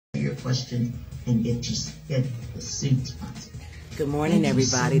your question and get the suit sponsored. Good morning,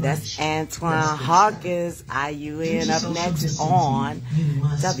 everybody. That's Antoine Hawkins, IUN, up next on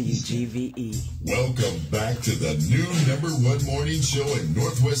WGVE. Welcome back to the new #1 morning show in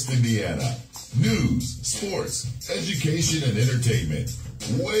Northwest Indiana. News, sports, education, and entertainment.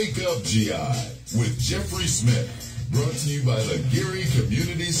 Wake Up GI with Jeffrey Smith. Brought to you by the Geary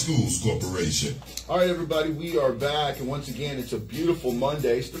Community Schools Corporation. All right, everybody, we are back. And once again, it's a beautiful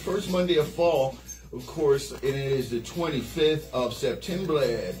Monday. It's the first Monday of fall. Of course, it is the 25th of September,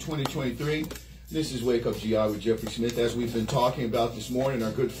 2023. This is Wake Up GI with Jeffrey Smith. As we've been talking about this morning,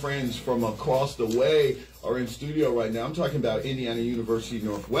 our good friends from across the way are in studio right now. I'm talking about Indiana University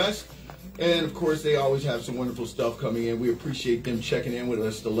Northwest. And, of course, they always have some wonderful stuff coming in. We appreciate them checking in with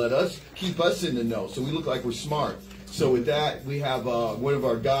us to let us keep us in the know so we look like we're smart. So with that, we have one of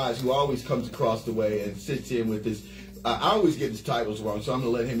our guys who always comes across the way and sits in with this. I always get his titles wrong, so I'm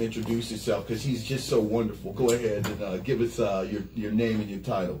going to let him introduce himself because he's just so wonderful. Go ahead and give us your name and your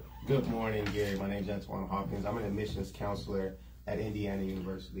title. Good morning, Gary. My name is Antoine Hawkins. I'm an admissions counselor at Indiana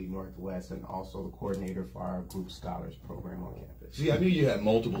University Northwest and also the coordinator for our Group Scholars program on campus. See, I knew you had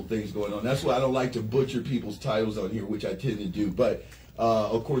multiple things going on. That's why I don't like to butcher people's titles on here, which I tend to do. But,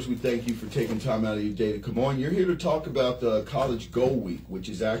 of course, we thank you for taking time out of your day to come on. You're here to talk about the College Go Week, which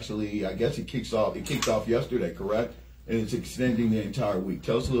is actually, I guess it kicked off yesterday, correct? And it's extending the entire week.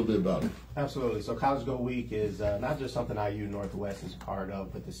 Tell us a little bit about it. Absolutely. So College Go Week is not just something IU Northwest is part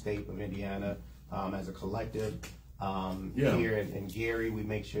of, but the state of Indiana as a collective. Here in Gary, we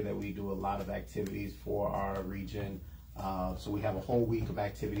make sure that we do a lot of activities for our region. So we have a whole week of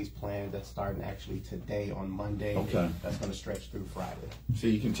activities planned that's starting actually today on Monday. Okay. That's going to stretch through Friday. So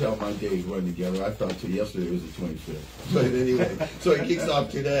you can tell my days run together. I thought till yesterday was the 25th. But anyway, so it kicks off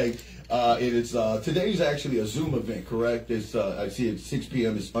today. Today's actually a Zoom event, correct? It's I see at 6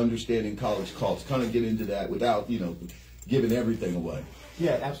 p.m. It's Understanding College Costs. Kind of get into that without, giving everything away.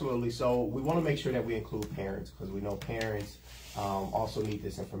 Yeah, absolutely. So we want to make sure that we include parents because we know parents also need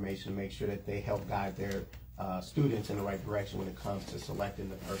this information to make sure that they help guide their students in the right direction when it comes to selecting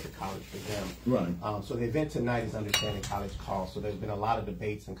the perfect college for them. Right. So the event tonight is Understanding College Costs. So there's been a lot of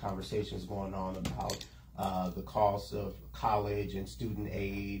debates and conversations going on about the cost of college and student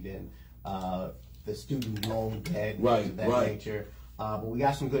aid and the student loan debt and things of that nature. But we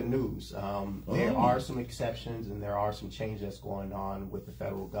got some good news. There are some exceptions and there are some changes that's going on with the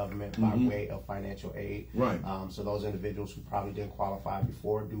federal government by way of financial aid. Right. So those individuals who probably didn't qualify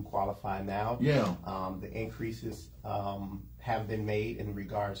before do qualify now. Yeah. The increases have been made in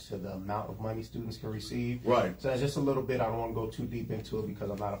regards to the amount of money students can receive. Right. So that's just a little bit. I don't want to go too deep into it because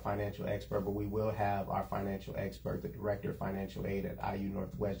I'm not a financial expert, but we will have our financial expert, the director of financial aid at IU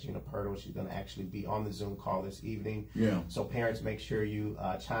Northwest, Gina Purtle. She's going to actually be on the Zoom call this evening. Yeah. So parents, make sure you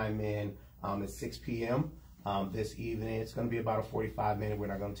chime in at 6 p.m. This evening. It's going to be about a 45-minute. We're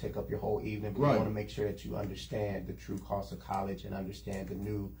not going to take up your whole evening, but we want to make sure that you understand the true cost of college and understand the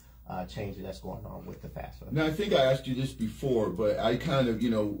new changes that's going on with the FAFSA. Now, I think I asked you this before, but I kind of,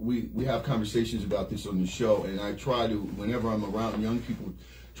 we have conversations about this on the show, and I try to, whenever I'm around young people,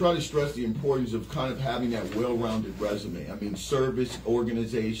 try to stress the importance of kind of having that well-rounded resume. I mean, service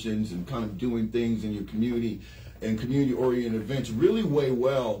organizations and kind of doing things in your community and community-oriented events really weigh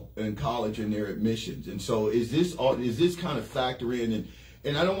well in college and their admissions. And so is this kind of factor in,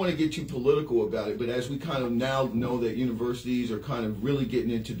 and I don't want to get too political about it, but as we kind of now know that universities are kind of really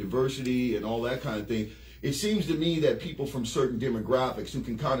getting into diversity and all that kind of thing, it seems to me that people from certain demographics who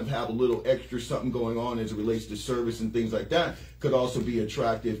can kind of have a little extra something going on as it relates to service and things like that could also be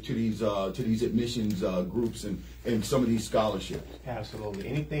attractive to these admissions groups and some of these scholarships. Absolutely.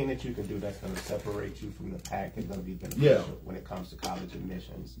 Anything that you can do that's going to separate you from the pack is going to be beneficial when it comes to college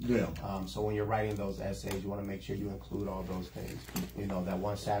admissions. Yeah. So when you're writing those essays, you want to make sure you include all those things. That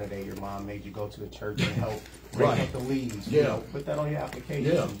one Saturday your mom made you go to the church and help break up the leaves. Put that on your application.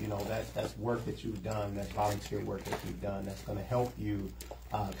 Yeah. That's work that you've done. That's volunteer work that you've done. That's going to help you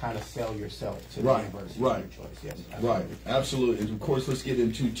kind of sell yourself to the university of your choice. Yes. Absolutely. Right. Absolutely. And of course, let's get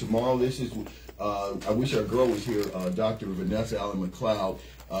into tomorrow. This is, I wish our girl was here, Dr. Vanessa Allen McLeod,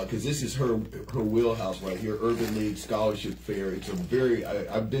 because this is her wheelhouse right here, Urban League Scholarship Fair. It's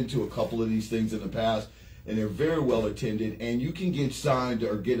I've been to a couple of these things in the past, and they're very well attended, and you can get signed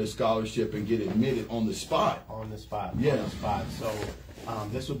or get a scholarship and get admitted on the spot. On the spot. Yeah. On the spot. So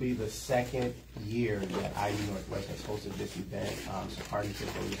this will be the second year that IU Northwest has hosted this event. It's a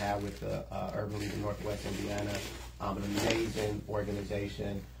partnership that we have with the Urban League of Northwest Indiana, an amazing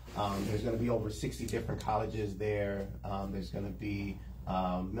organization. There's going to be over 60 different colleges there. There's going to be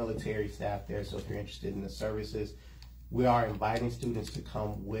military staff there, so if you're interested in the services, we are inviting students to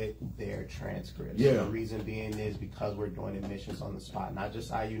come with their transcripts. Yeah. The reason being is because we're doing admissions on the spot. Not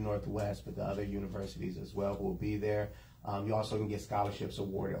just IU Northwest, but the other universities as well will be there. You also can get scholarships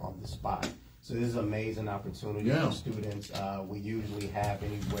awarded on the spot. So this is an amazing opportunity for students. We usually have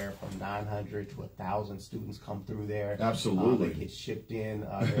anywhere from 900 to 1,000 students come through there. Absolutely. They get shipped in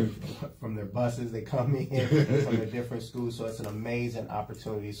from their buses. They come in from their different schools. So it's an amazing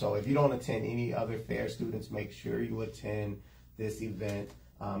opportunity. So if you don't attend any other fair, students, make sure you attend this event.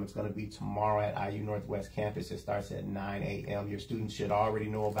 It's going to be tomorrow at IU Northwest campus. It starts at 9 a.m. Your students should already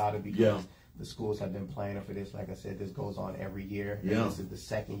know about it because the schools have been planning for this. Like I said, this goes on every year. Yeah. This is the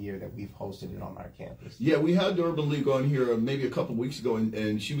second year that we've hosted it on our campus. Yeah, we had the Urban League on here maybe a couple of weeks ago,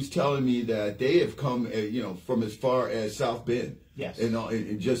 and she was telling me that they have come, from as far as South Bend. Yes. And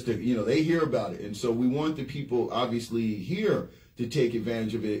just to, they hear about it. And so we want the people, obviously, here to take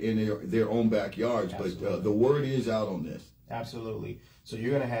advantage of it in their own backyards. Absolutely. But the word is out on this. Absolutely. So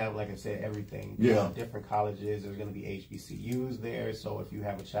you're going to have, like I said, everything. Different colleges. There's going to be HBCUs there. So if you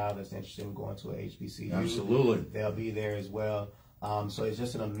have a child that's interested in going to a HBCU, absolutely, they'll be there as well. So it's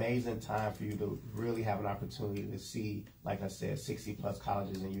just an amazing time for you to really have an opportunity to see, like I said, 60+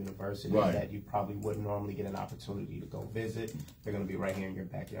 colleges and universities that you probably wouldn't normally get an opportunity to go visit. They're going to be right here in your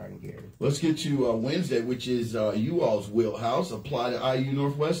backyard in Gary. Let's get to Wednesday, which is you all's wheelhouse. Apply to IU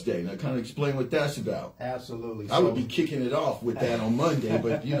Northwest Day. Now, kind of explain what that's about. Absolutely. I would be kicking it off with that on Monday,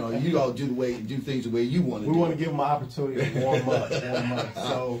 but you all do things the way you want to do. We want to give them an opportunity to warm up.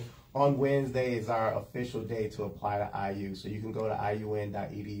 So on Wednesday is our official day to apply to IU. So you can go to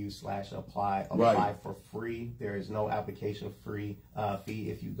iun.edu/apply. Apply for free. There is no application fee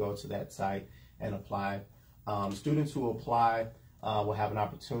if you go to that site and apply. Students who apply will have an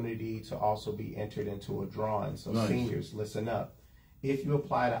opportunity to also be entered into a drawing. So seniors, listen up. If you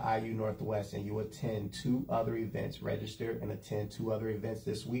apply to IU Northwest and you attend 2 other events, register and attend 2 other events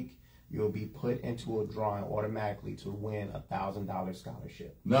this week, you'll be put into a drawing automatically to win a $1,000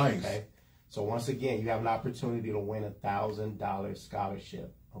 scholarship. Nice. Okay. So once again, you have an opportunity to win a $1,000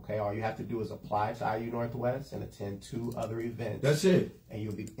 scholarship. Okay. All you have to do is apply to IU Northwest and attend 2 other events. That's it. And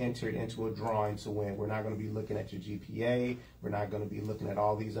you'll be entered into a drawing to win. We're not going to be looking at your GPA. We're not going to be looking at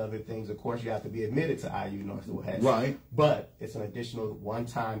all these other things. Of course, you have to be admitted to IU Northwest. Right. But it's an additional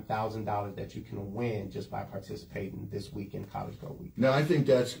one-time $1,000 that you can win just by participating this week in College Go Week. Now, I think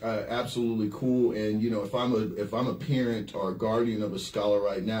that's absolutely cool. And if I'm a parent or a guardian of a scholar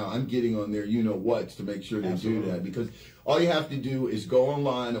right now, I'm getting on their whats to make sure they do that, because all you have to do is go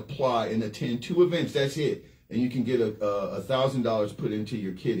online, apply, and attend 2 events. That's it. And you can get a $1,000 put into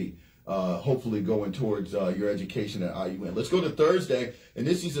your kitty, hopefully going towards your education at IUN. Let's go to Thursday, and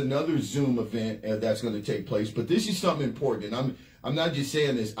this is another Zoom event that's going to take place. But this is something important, and I'm not just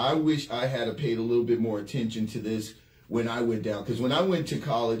saying this. I wish I had paid a little bit more attention to this when I went down, because when I went to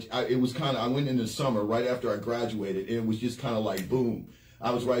college, I went in the summer right after I graduated, and it was just kind of like boom.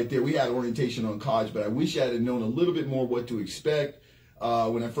 I was right there. We had orientation on college, but I wish I had known a little bit more what to expect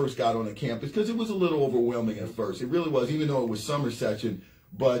when I first got on the campus, because it was a little overwhelming at first. It really was, even though it was summer session.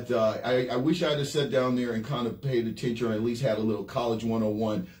 But I wish I had sat down there and kind of paid attention, or at least had a little College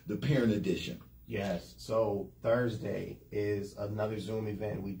 101, the parent edition. Yes. So Thursday is another Zoom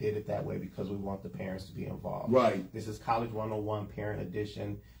event. We did it that way because we want the parents to be involved. Right. This is College 101 Parent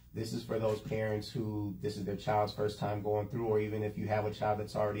Edition. This is for those parents who this is their child's first time going through, or even if you have a child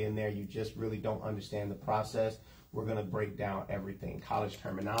that's already in there, you just really don't understand the process. We're going to break down everything: college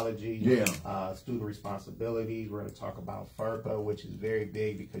terminology, student responsibilities. We're going to talk about FERPA, which is very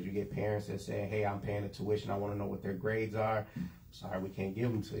big because you get parents that say, hey, I'm paying the tuition. I want to know what their grades are. Sorry, we can't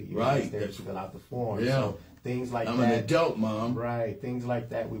give them to you. Right. They're to fill out the form. Yeah. So things like I'm that. an adult, Mom. Right. Things like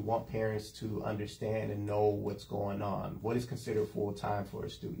that. We want parents to understand and know what's going on. What is considered full time for a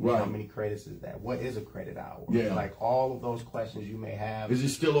student? Right. How many credits is that? What is a credit hour? Yeah. Like all of those questions you may have. Is it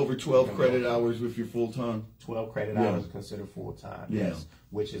still over 12 credit hours if you're full time? 12 credit hours is considered full time. Yeah. Yes.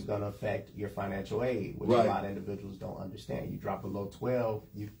 Which is going to affect your financial aid, which a lot of individuals don't understand. You drop below 12,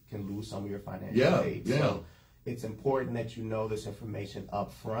 you can lose some of your financial aid. Yeah. So it's important that you know this information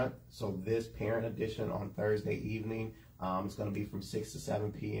up front. So this parent edition on Thursday evening, it's going to be from 6 to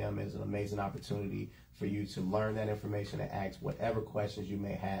 7 p.m. It's an amazing opportunity for you to learn that information and ask whatever questions you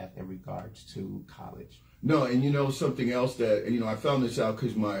may have in regards to college. No, and something else that, I found this out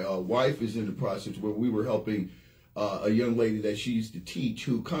because my wife is in the process where we were helping a young lady that she used to teach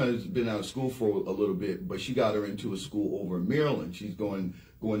who kind of has been out of school for a little bit, but she got her into a school over in Maryland. She's going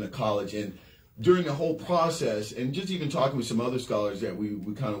to college, and during the whole process, and just even talking with some other scholars that we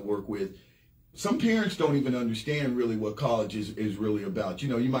kind of work with, some parents don't even understand really what college is really about.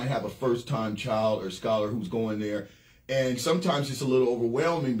 You might have a first-time child or scholar who's going there, And sometimes it's a little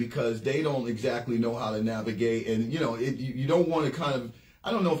overwhelming because they don't exactly know how to navigate. And, you know, you don't want to kind of,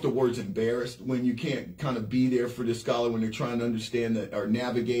 I don't know if the word's embarrassed when you can't kind of be there for the scholar when they're trying to understand that or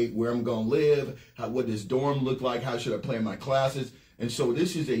navigate where I'm going to live, what does dorm look like, how should I plan my classes. And so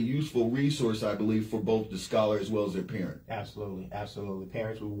this is a useful resource, I believe, for both the scholar as well as their parent. Absolutely, absolutely.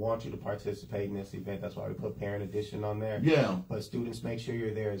 Parents, we want you to participate in this event. That's why we put Parent Edition on there. Yeah. But students, make sure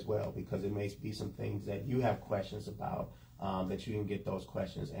you're there as well, because it may be some things that you have questions about that you can get those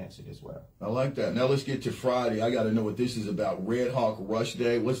questions answered as well. I like that. Now let's get to Friday. I got to know what this is about. Red Hawk Rush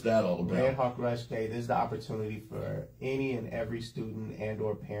Day. What's that all about? Red Hawk Rush Day. This is the opportunity for any and every student and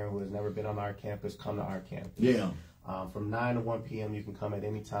or parent who has never been on our campus come to our campus. Yeah. From 9 to 1 p.m. you can come at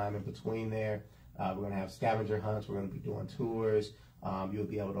any time in between there. We're going to have scavenger hunts. We're going to be doing tours. You'll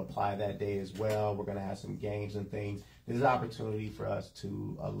be able to apply that day as well. We're going to have some games and things. This is an opportunity for us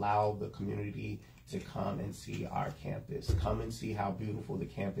to allow the community to come and see our campus. Come and see how beautiful the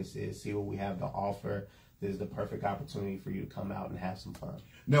campus is. See what we have to offer. This is the perfect opportunity for you to come out and have some fun.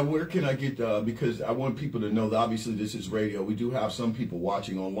 Now, where can I get, because I want people to know that obviously this is radio. We do have some people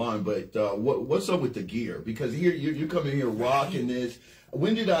watching online, but what's up with the gear? Because here you come in here rocking this.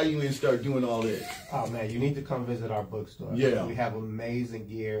 When did IUN start doing all this? Oh, man, you need to come visit our bookstore. Yeah. We have amazing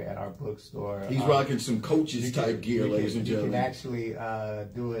gear at our bookstore. He's rocking some coaches type gear, ladies and gentlemen. You can actually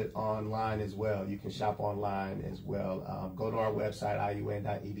do it online as well. You can shop online as well. Go to our website,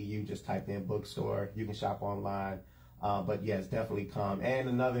 iun.edu. Just type in bookstore. You can shop online. But yes, definitely come. And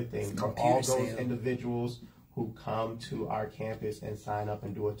another thing, for all those individuals who come to our campus and sign up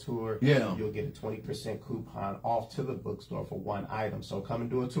and do a tour, you'll get a 20% coupon off to the bookstore for one item. So come and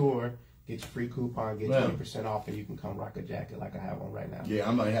do a tour, get your free coupon, get 20% off, and you can come rock a jacket like I have on right now. Yeah,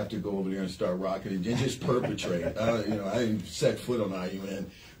 I might have to go over there and start rocking it and just perpetrate. You know, I didn't set foot on IUN,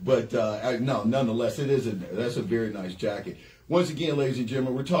 but no, nonetheless, that's a very nice jacket. Once again, ladies and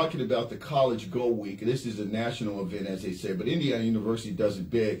gentlemen, we're talking about the College Go Week. This is a national event, as they say, but Indiana University does it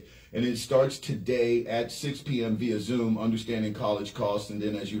big. And it starts today at 6 p.m. via Zoom, Understanding College Costs. And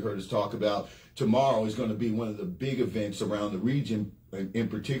then, as you heard us talk about, tomorrow is going to be one of the big events around the region in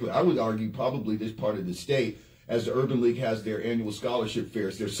particular. I would argue probably this part of the state, as the Urban League has their annual scholarship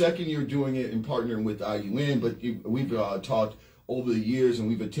fairs. Their second year doing it and partnering with IUN, but we've talked over the years, and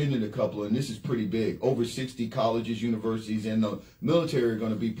we've attended a couple, and this is pretty big. Over 60 colleges, universities, and the military are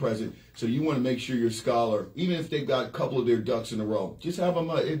going to be present. So you want to make sure your scholar, even if they've got a couple of their ducks in a row, just have them.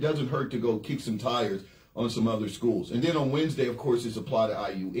 It doesn't hurt to go kick some tires on some other schools. And then on Wednesday, of course, is Apply to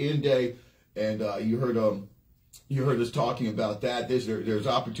IUN Day, and you heard us talking about that. There's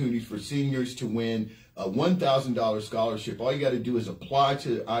opportunities for seniors to win a $1,000 scholarship. All you got to do is apply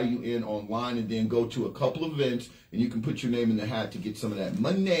to IUN online and then go to a couple of events, and you can put your name in the hat to get some of that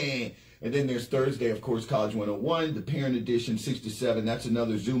money. And then there's Thursday, of course, College 101, the Parent Edition, 6 to 7. That's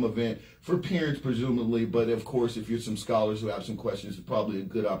another Zoom event for parents, presumably. But, of course, if you're some scholars who have some questions, it's probably a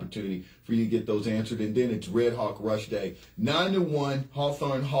good opportunity for you to get those answered. And then it's Red Hawk Rush Day, 9 to 1,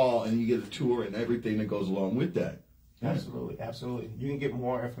 Hawthorne Hall, and you get a tour and everything that goes along with that. Absolutely, absolutely. You can get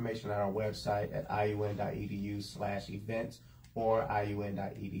more information on our website at iun.edu/events or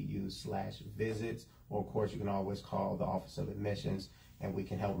iun.edu/visits. Or, of course, you can always call the Office of Admissions, and we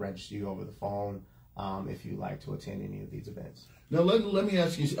can help register you over the phone if you'd like to attend any of these events. Now, let me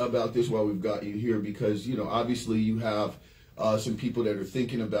ask you about this while we've got you here, because, you know, obviously you have some people that are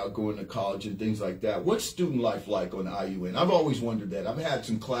thinking about going to college and things like that. What's student life like on IUN? I've always wondered that. I've had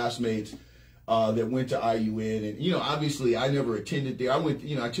some classmates that went to IUN, and, you know, obviously I never attended there.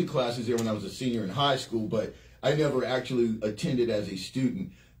 I took classes there when I was a senior in high school, but I never actually attended as a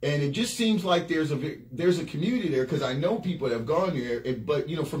student. And it just seems like there's a community there, because I know people that have gone there, but,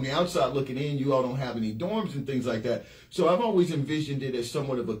 you know, from the outside looking in, you all don't have any dorms and things like that. So I've always envisioned it as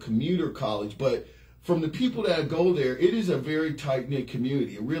somewhat of a commuter college, but from the people that go there, it is a very tight-knit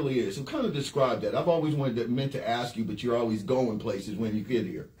community. It really is. So kind of describe that. I've always meant to ask you, but you're always going places when you get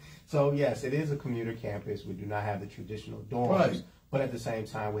here. So, yes, it is a commuter campus. We do not have the traditional dorms. Right. But at the same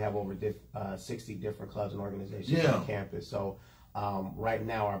time, we have over 60 different clubs and organizations on campus. So right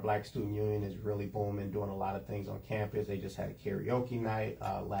now, our Black Student Union is really booming, doing a lot of things on campus. They just had a karaoke night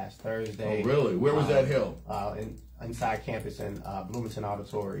last Thursday. Oh, really? Where was that held? Inside campus in Bloomington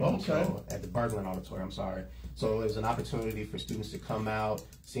Auditorium. Okay. So, at the Berglund Auditorium, I'm sorry. So it was an opportunity for students to come out,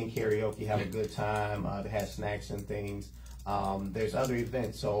 sing karaoke, have a good time. They had snacks and things. There's other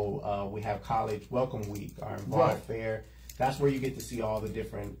events. So we have College Welcome Week, our Involved Fair. that's where you get to see all the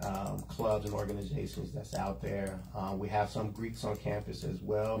different clubs and organizations that's out there. We have some Greeks on campus as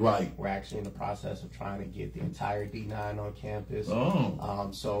well. Right. We're actually in the process of trying to get the entire D9 on campus. Oh.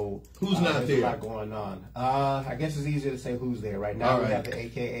 So who's not there's there? a lot going on. I guess it's easier to say who's there. Right now we have the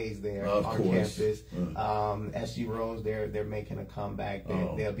AKAs there on campus. SG Rose, they're making a comeback.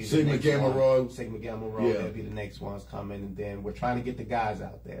 They'll be Sigma the next Gamma one. Rho. Sigma Gamma Rho. They'll be the next ones coming, and then we're trying to get the guys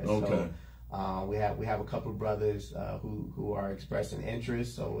out there. Okay. So we have a couple of brothers who are expressing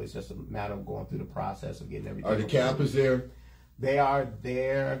interest. So it's just a matter of going through the process of getting everything. Are the Kappas there? They are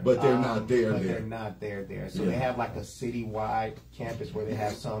there, but they're not there. But they're not there. So they have like a citywide campus where they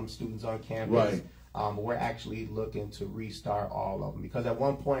have some students on campus. Right. We're actually looking to restart all of them because at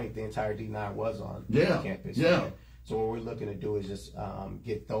one point the entire D9 was on campus. Yeah. So what we're looking to do is just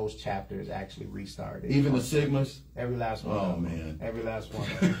get those chapters actually restarted. Even the Sigmas? Every last one. Oh, man. Every last one.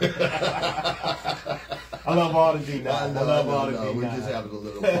 I love all the D9. I love all the D9. We're just having a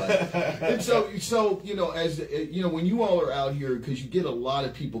little fun. And so as when you all are out here, because you get a lot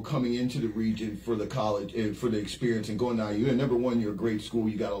of people coming into the region for the college and for the experience and going to IU. And number one, you're a great school.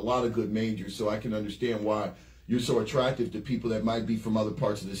 You got a lot of good majors, so I can understand why you're so attractive to people that might be from other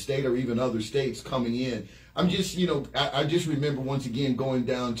parts of the state or even other states coming in. I'm just, I just remember once again going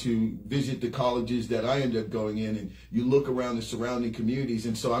down to visit the colleges that I ended up going in, and you look around the surrounding communities.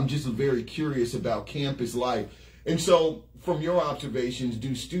 And so I'm just very curious about campus life. And so from your observations,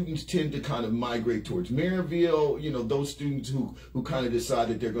 do students tend to kind of migrate towards Maryville? Those students who kind of decide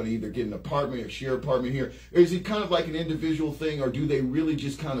that they're going to either get an apartment or share apartment here. Or is it kind of like an individual thing, or do they really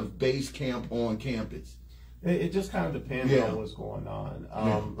just kind of base camp on campus? It just kind of depends on what's going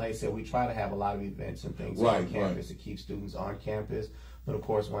on. Like I said, we try to have a lot of events and things on campus to keep students on campus. But of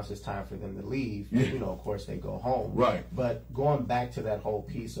course, once it's time for them to leave, of course they go home. Right. But going back to that whole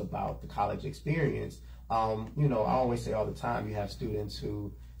piece about the college experience, I always say all the time, you have students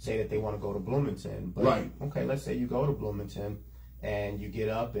who say that they want to go to Bloomington. But okay, let's say you go to Bloomington and you get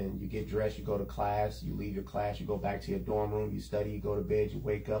up and you get dressed, you go to class, you leave your class, you go back to your dorm room, you study, you go to bed, you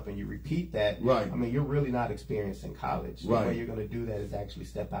wake up, and you repeat that. Right. I mean, you're really not experiencing college. Right. The way you're going to do that is actually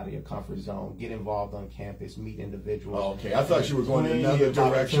step out of your comfort zone, get involved on campus, meet individuals. Oh, okay, I thought you were going in another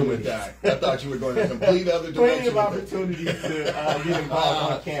direction with that. I thought you were going in a complete other direction. Plenty of opportunities to get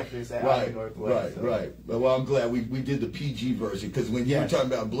involved on campus at IU Northwest. Right. Well, I'm glad we did the PG version, because when you were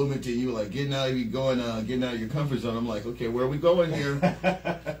talking about Bloomington, you were like getting out of your comfort zone. I'm like, okay, where are we going here?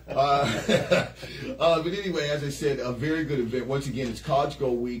 But anyway, as I said, a very good event. Once again, it's College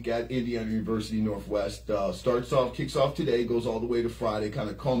Go Week at Indiana University Northwest. Kicks off today, goes all the way to Friday, kind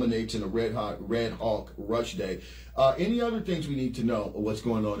of culminates in a Red Hawk Rush Day. Any other things we need to know of what's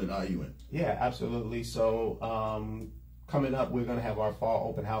going on at IUN? Yeah, absolutely. So coming up, we're going to have our fall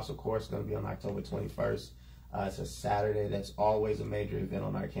open house, of course, going to be on October 21st. It's a Saturday. That's always a major event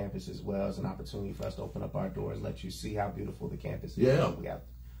on our campus as well. It's an opportunity for us to open up our doors, let you see how beautiful the campus is. Yeah. We have.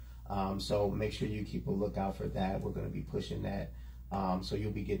 So make sure you keep a lookout for that. We're going to be pushing that. So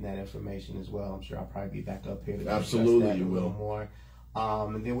you'll be getting that information as well. I'm sure I'll probably be back up here to discuss that a little more.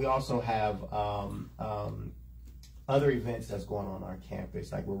 And then we also have other events that's going on our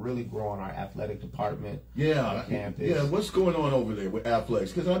campus. Like, we're really growing our athletic department on campus. Yeah, what's going on over there with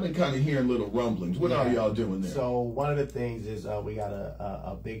athletics? Because I've been kind of hearing little rumblings. What are y'all doing there? So one of the things is we got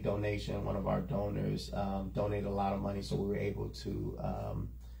a big donation. One of our donors donated a lot of money, so we were able to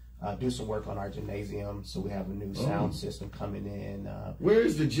do some work on our gymnasium. So we have a new sound system coming in. Where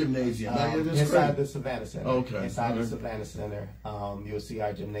is the gymnasium? Inside the Savannah Center. Okay. Inside the Savannah Center. You'll see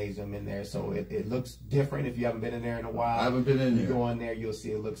our gymnasium in there. So it looks different if you haven't been in there in a while. I haven't been in there. You go in there, you'll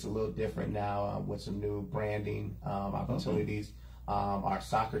see it looks a little different now with some new branding opportunities. Our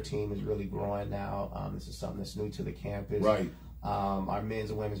soccer team is really growing now. This is something that's new to the campus. Right. Our men's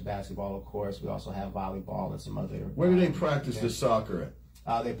and women's basketball, of course. We also have volleyball and some other. Where do they practice the soccer at?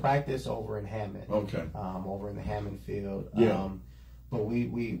 They practice over in Hammond. Okay. Over in the Hammond field. Yeah. But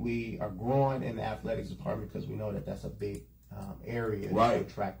we are growing in the athletics department because we know that that's a big area to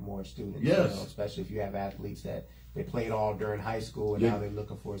attract more students. Yes. Especially if you have athletes that they played all during high school and now they're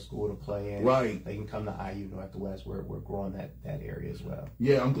looking for a school to play in. Right. They can come to IU Northwest. We're growing that area as well.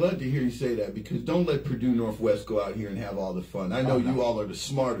 Yeah, I'm glad to hear you say that, because don't let Purdue Northwest go out here and have all the fun. I know you all are the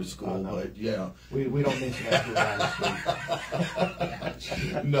smarter school, but yeah. We don't mention that around the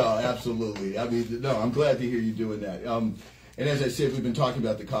street. No, absolutely. I mean, no, I'm glad to hear you doing that. And as I said, we've been talking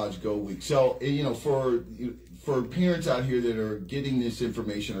about the College Go Week. So, for parents out here that are getting this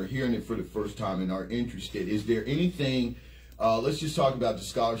information or hearing it for the first time and are interested, is there anything let's just talk about the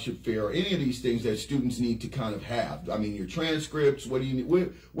scholarship fair or any of these things that students need to kind of have. I mean, your transcripts. What do you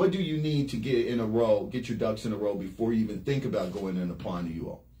need? What do you need to get in a row? Get your ducks in a row before you even think about going and applying to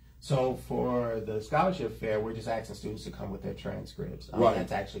UO. So for the scholarship fair, we're just asking students to come with their transcripts. Right.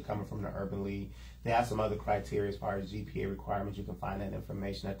 That's actually coming from the Urban League. They have some other criteria as far as GPA requirements. You can find that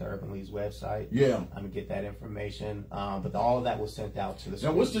information at the Urban League's website. Yeah. Get that information. But all of that was sent out to the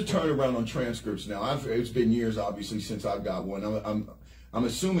schools. Now, what's the turnaround on transcripts now? It's been years, obviously, since I've got one. I'm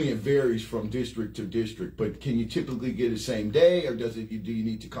assuming it varies from district to district, but can you typically get it same day, or do you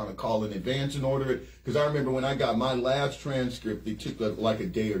need to kind of call in advance and order it? Because I remember when I got my last transcript, it took like a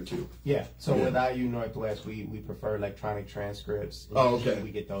day or two. Yeah. So with IU Northwest, we prefer electronic transcripts. Oh, okay.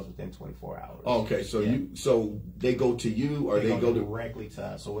 We get those within 24 hours. Oh, okay. So so they go to you, or they go directly to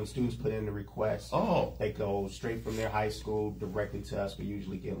us. So when students put in the request, they go straight from their high school directly to us. We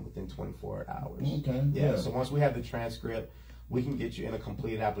usually get them within 24 hours. Okay. Yeah. So once we have the transcript, we can get you in a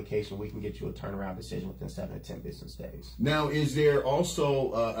completed application. We can get you a turnaround decision within 7 to 10 business days. Now, is there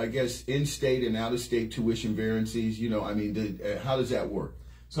also, I guess, in-state and out-of-state tuition variances? You know, I mean, how does that work?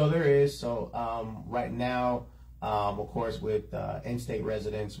 So there is. So right now, of course, with in-state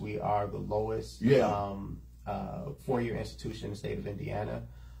residents, we are the lowest four-year institution in the state of Indiana.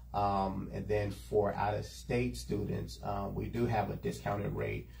 And then for out-of-state students, we do have a discounted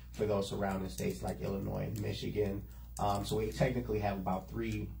rate for those surrounding states like Illinois and Michigan. So we technically have about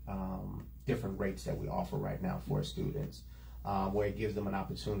 3 different rates that we offer right now for students, where it gives them an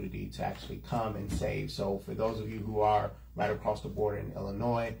opportunity to actually come and save. So for those of you who are right across the border in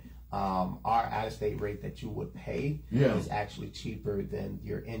Illinois, our out-of-state rate that you would pay is actually cheaper than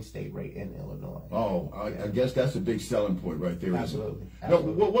your in-state rate in Illinois. Oh, I guess that's a big selling point right there. Absolutely. Now,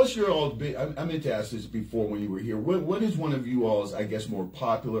 what's your all's big? I meant to ask this before when you were here. What is one of you all's, I guess, more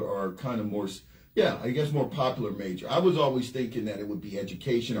popular or kind of more? Yeah, I guess more popular major. I was always thinking that it would be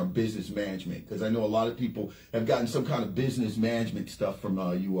education or business management, because I know a lot of people have gotten some kind of business management stuff from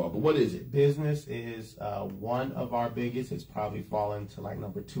you all. But what is it? Business is one of our biggest. It's probably fallen to like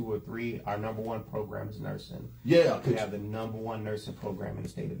number 2 or 3. Our number 1 program is nursing. Yeah. We have the number 1 nursing program in the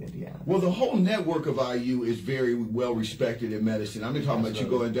state of Indiana. Well, the whole network of IU is very well respected in medicine. I'm talking about you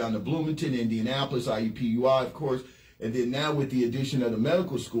going down to Bloomington, Indianapolis, IUPUI, of course. And then now with the addition of the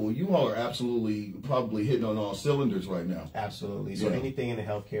medical school, you all are absolutely probably hitting on all cylinders right now. Absolutely. So anything in the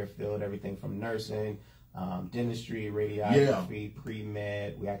healthcare field, everything from nursing, dentistry, radiography,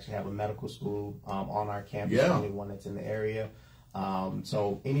 pre-med. We actually have a medical school on our campus, the only one that's in the area.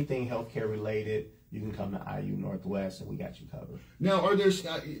 So anything healthcare related, you can come to IU Northwest and we got you covered. Now, are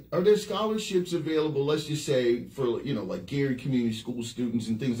there scholarships available, let's just say, for, like Gary Community School students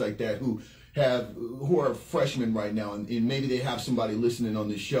and things like that who are freshmen right now, and maybe they have somebody listening on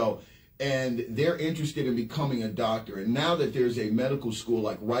this show and they're interested in becoming a doctor, and now that there's a medical school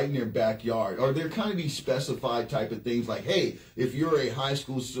like right in their backyard, are there kind of these specified type of things like, hey, if you're a high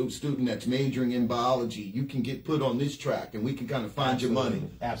school student that's majoring in biology, you can get put on this track and we can kind of find your money?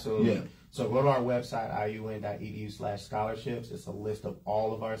 Absolutely. Yeah. So go to our website, iun.edu/scholarships. It's a list of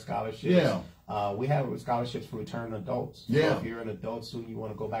all of our scholarships. Yeah. We have scholarships for returning adults. Yeah. So if you're an adult student, you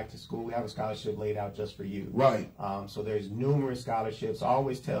want to go back to school, we have a scholarship laid out just for you. Right. So there's numerous scholarships. I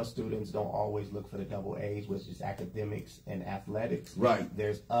always tell students, don't always look for the double A's, which is academics and athletics. Right.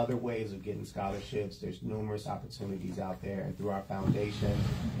 There's other ways of getting scholarships. There's numerous opportunities out there, and through our foundation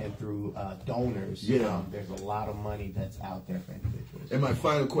and through donors, there's a lot of money that's out there for individuals. And my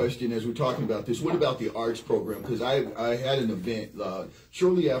final question, as we're talking about this, what about the arts program? Because I had an event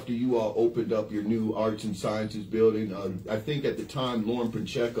shortly after you all opened up your new arts and sciences building. I think at the time Lauren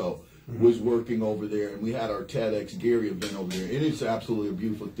Pacheco was working over there, and we had our TEDx Gary event over there, and it's absolutely a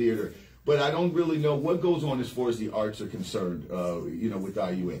beautiful theater. But I don't really know what goes on as far as the arts are concerned, with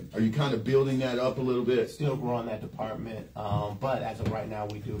IUN. Are you kind of building that up a little bit? Still growing that department, but as of right now,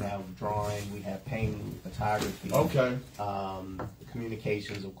 we do have drawing, we have painting, photography. Okay.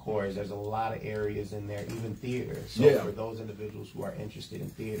 Communications, of course. There's a lot of areas in there, even theater. So for those individuals who are interested in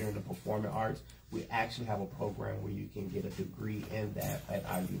theater and the performing arts, we actually have a program where you can get a degree in that at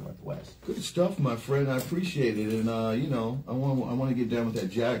IU Northwest. Good stuff, my friend. I appreciate it, and I want to get down with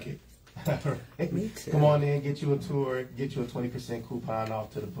that jacket. Me too. Come on in, get you a tour, get you a 20% coupon off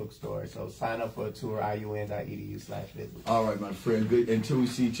to the bookstore. So sign up for a tour, iun.edu/visit. All right, my friend. Good. Until we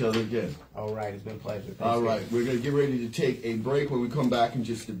see each other again. All right. It's been a pleasure. Thanks. All right. We're going to get ready to take a break. When we come back in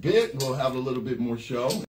just a bit, we'll have a little bit more show.